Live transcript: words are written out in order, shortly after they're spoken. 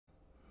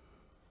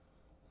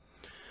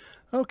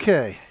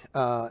Okay,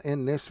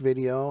 in this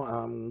video,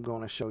 I'm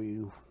going to show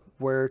you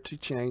where to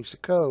change the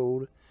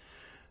code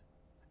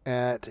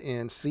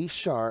in C#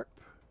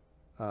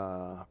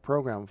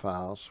 program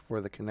files for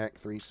the Kinect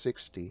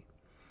 360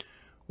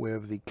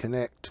 with the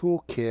Kinect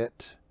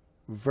Toolkit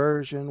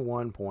version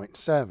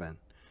 1.7.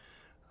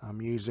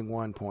 I'm using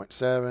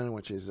 1.7,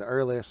 which is the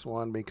earliest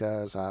one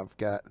because I've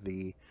got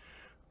the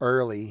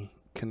early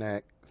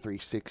Kinect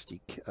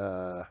 360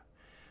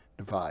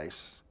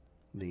 device,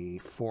 the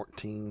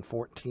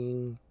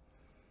 1414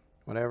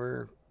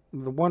 whatever.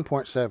 The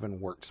 1.7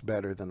 works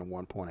better than the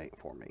 1.8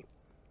 for me.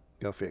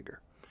 Go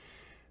figure.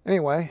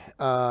 Anyway,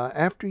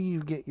 after you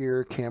get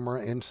your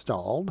camera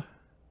installed,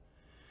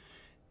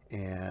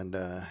 and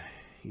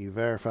you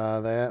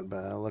verify that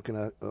by looking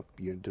up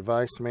your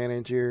device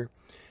manager,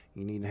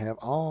 you need to have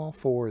all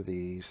four of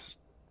these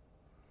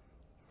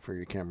for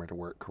your camera to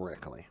work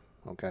correctly.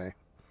 Okay?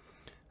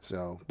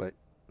 So, but,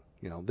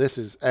 this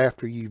is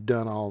after you've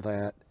done all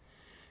that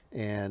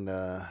and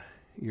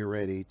you're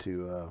ready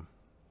to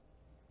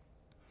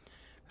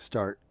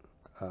start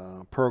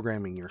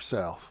programming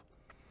yourself.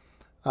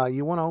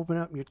 You want to open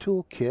up your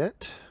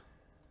toolkit,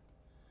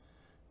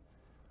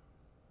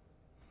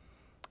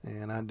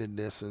 and I did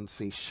this in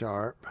C#.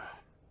 Here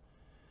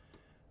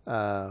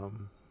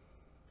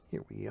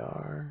we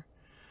are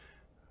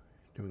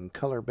doing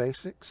color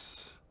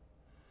basics.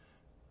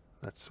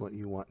 That's what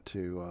you want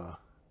to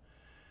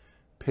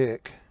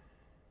pick.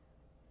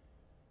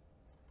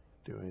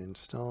 Do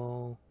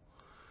install.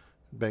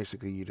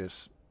 Basically,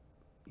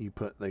 you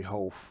put the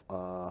whole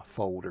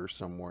folder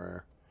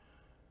somewhere,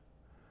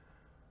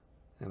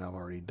 and I've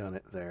already done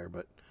it there,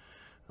 but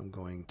I'm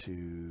going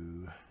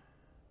to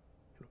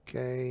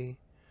OK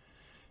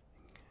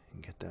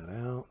and get that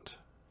out.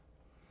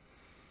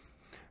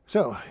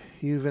 So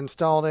you've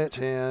installed it,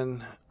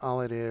 and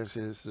all it is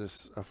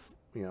this a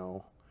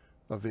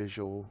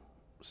Visual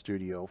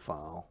Studio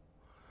file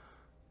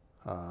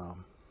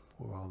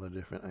with all the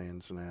different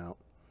ins and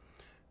outs.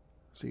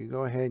 So you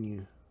go ahead and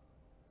you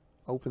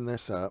open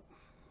this up.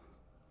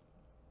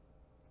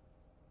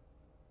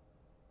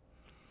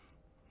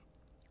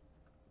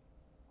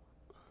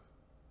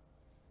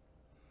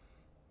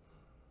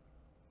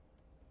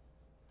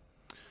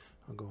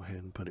 I'll go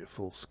ahead and put it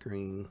full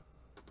screen.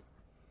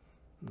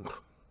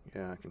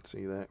 Yeah, I can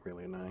see that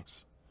really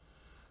nice.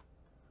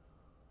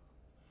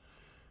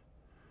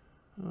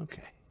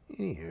 Okay,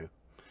 anywho,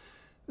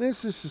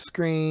 this is the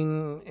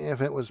screen. If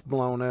it was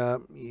blown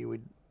up, you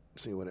would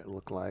see what it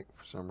looked like.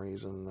 For some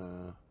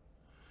reason,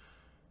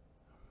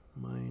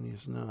 mine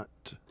is not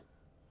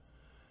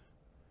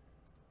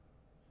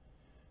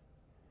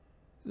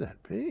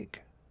that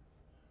big.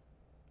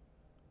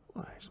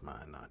 Why is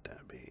mine not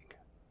that big?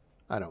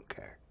 I don't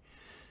care.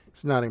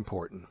 It's not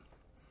important.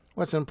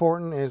 What's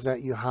important is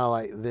that you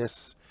highlight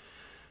this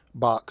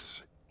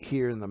box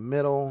here in the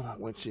middle,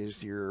 which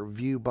is your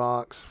view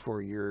box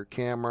for your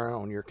camera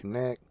on your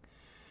Kinect.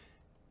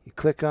 You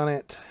click on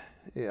it,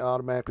 it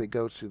automatically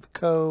goes through the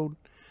code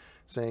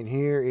saying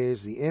here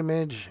is the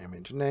image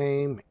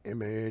name,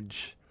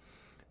 image,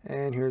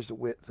 and here's the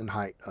width and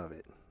height of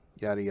it,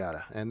 yada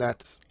yada. And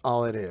that's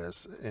all it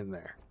is in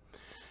there.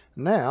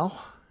 Now,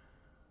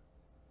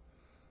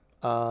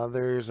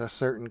 there's a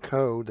certain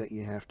code that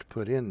you have to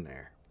put in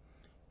there.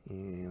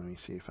 And let me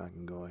see if I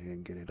can go ahead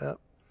and get it up.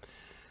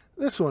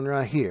 This one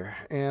right here,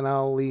 and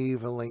I'll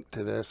leave a link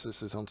to this.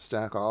 This is on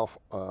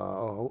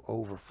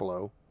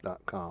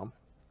stackoverflow.com.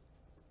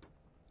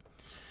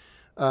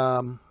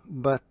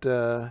 But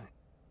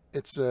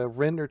it's a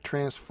render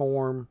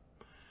transform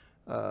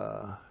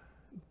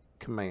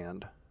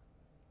command.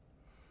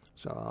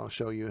 So I'll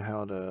show you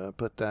how to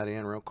put that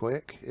in real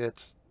quick.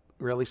 It's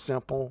really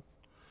simple,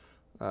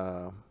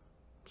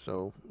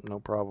 so no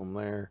problem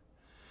there.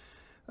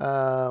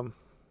 I'm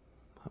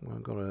going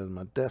to go to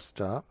my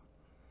desktop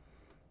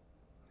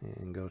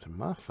and go to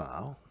my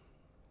file,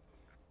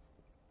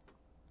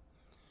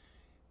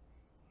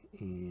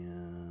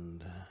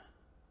 and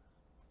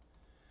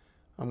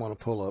I'm going to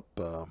pull up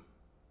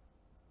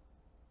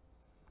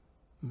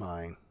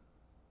mine.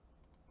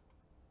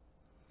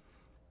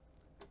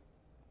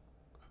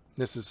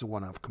 This is the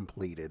one I've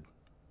completed.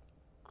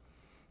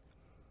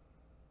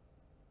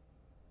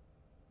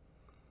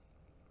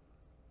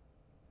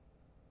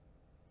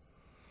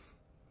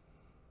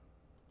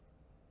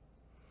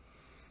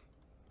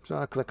 So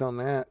I click on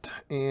that,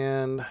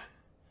 and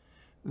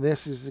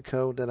this is the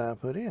code that I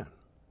put in.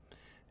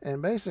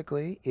 And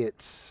basically,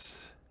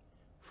 it's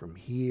from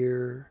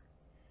here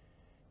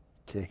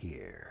to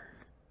here.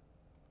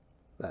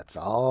 That's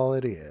all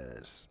it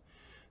is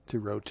to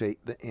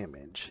rotate the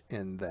image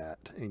in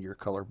your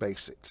color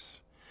basics.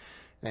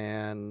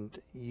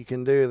 And you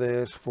can do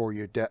this for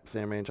your depth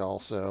image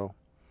also,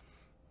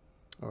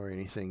 or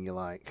anything you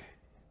like.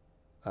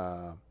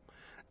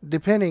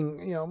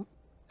 Depending,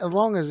 as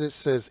long as it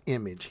says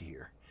image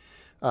here.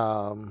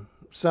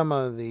 Some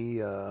of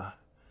the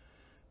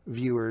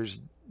viewers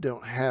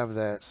don't have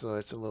that, so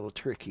it's a little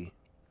tricky.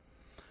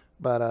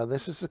 But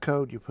this is the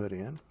code you put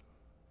in.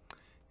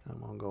 I'm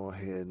going to go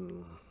ahead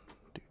and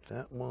do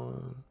that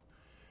one.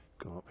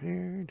 go up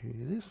here, do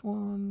this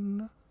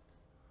one.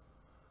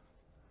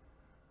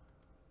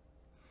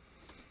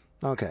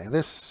 Okay,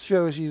 this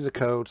shows you the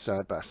code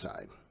side by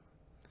side.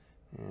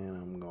 And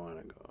I'm going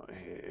to go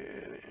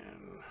ahead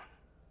and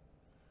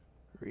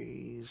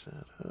raise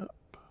that up.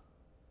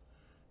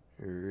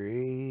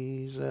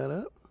 Raise that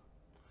up.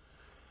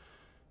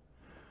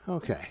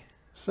 Okay,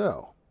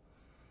 so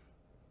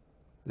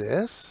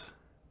this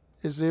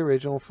is the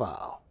original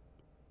file.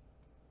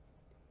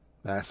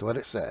 That's what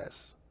it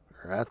says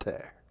right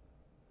there.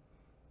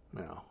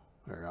 Now,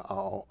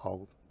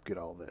 I'll get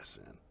all this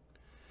in.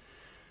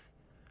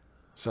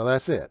 So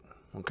that's it,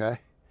 okay?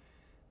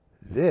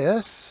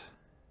 This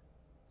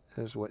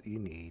is what you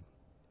need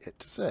it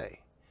to say.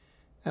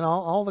 And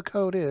all the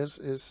code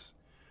is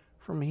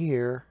from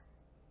here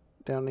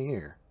down to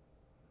here.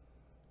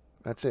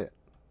 That's it.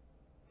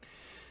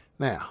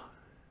 Now,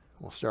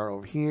 we'll start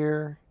over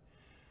here.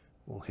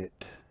 We'll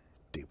hit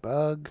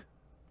debug.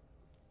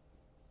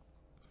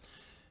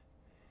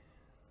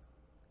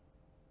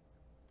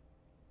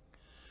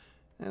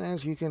 And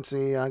as you can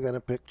see, I got a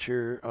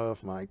picture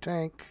of my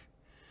tank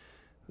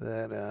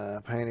that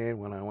I painted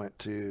when I went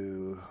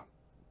to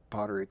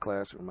pottery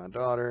class with my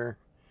daughter.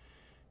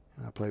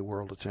 I play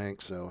World of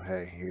Tanks, so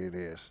hey, here it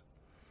is.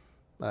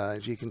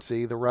 As you can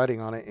see, the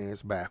writing on it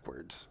is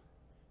backwards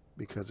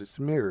because it's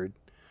mirrored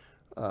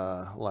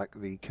like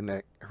the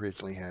Kinect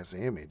originally has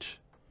the image.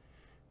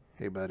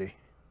 Hey, buddy.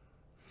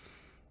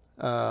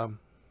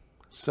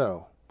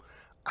 So,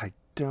 I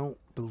don't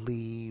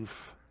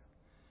believe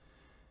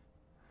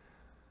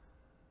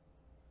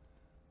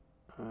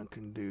I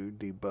can do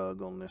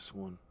debug on this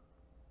one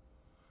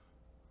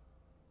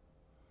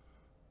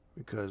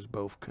because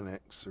both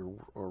Kinects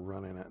are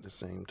running at the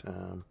same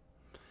time.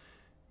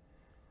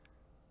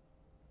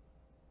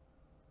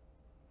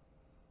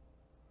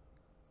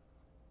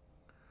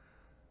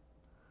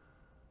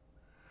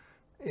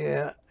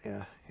 Yeah.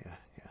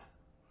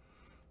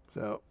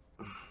 So,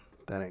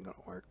 that ain't gonna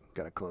work.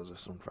 Gotta close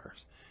this one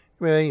first.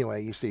 But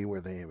anyway, you see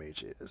where the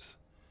image is.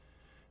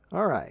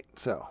 Alright,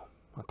 so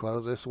I'll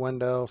close this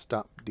window,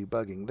 stop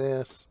debugging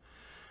this.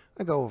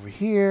 I go over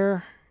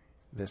here.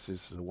 This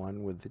is the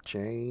one with the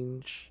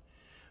change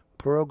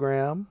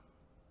program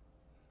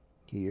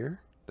here.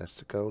 That's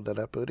the code that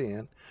I put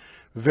in.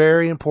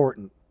 Very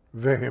important.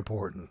 Very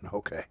important.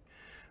 Okay.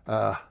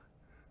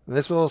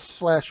 This little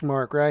slash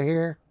mark right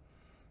here,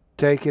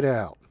 take it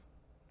out.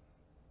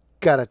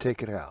 Gotta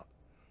take it out.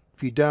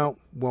 If you don't,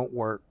 won't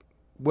work.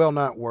 Will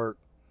not work.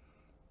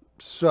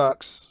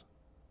 Sucks.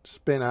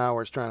 Spend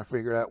hours trying to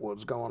figure out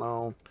what's going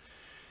on.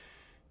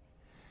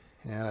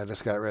 And I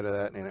just got rid of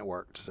that and it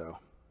worked. So,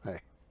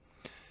 hey.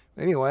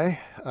 Anyway,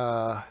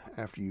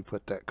 after you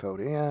put that code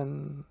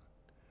in,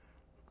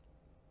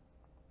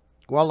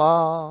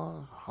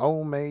 voila,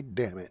 homemade,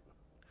 damn it.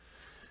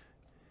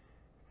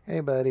 Hey,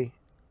 buddy.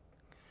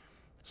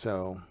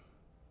 So,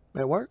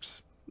 it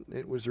works.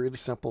 It was really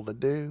simple to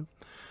do.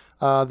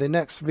 The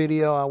next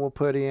video I will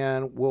put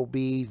in will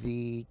be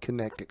the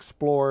Kinect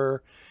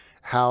Explorer,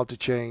 how to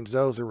change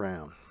those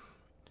around.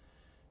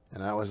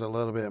 And that was a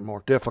little bit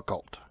more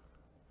difficult.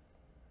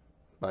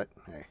 But,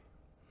 hey,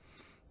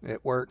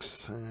 it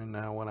works. And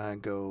now when I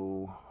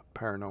go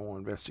paranormal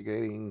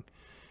investigating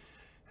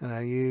and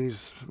I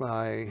use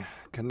my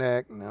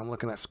Kinect and I'm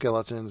looking at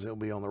skeletons, it'll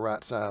be on the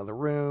right side of the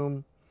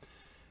room.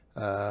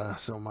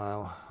 So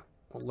I'll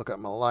look at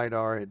my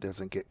LiDAR, it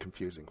doesn't get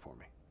confusing for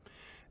me.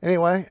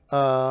 Anyway,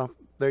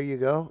 there you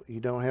go. You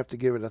don't have to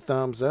give it a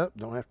thumbs up.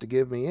 Don't have to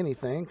give me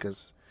anything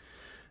because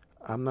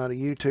I'm not a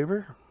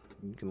YouTuber.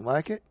 You can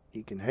like it.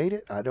 You can hate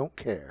it. I don't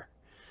care.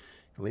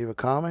 Leave a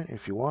comment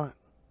if you want.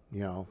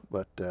 You know,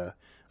 but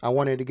I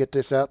wanted to get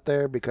this out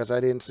there because I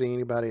didn't see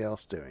anybody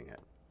else doing it.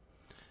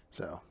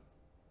 So,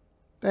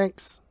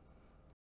 thanks.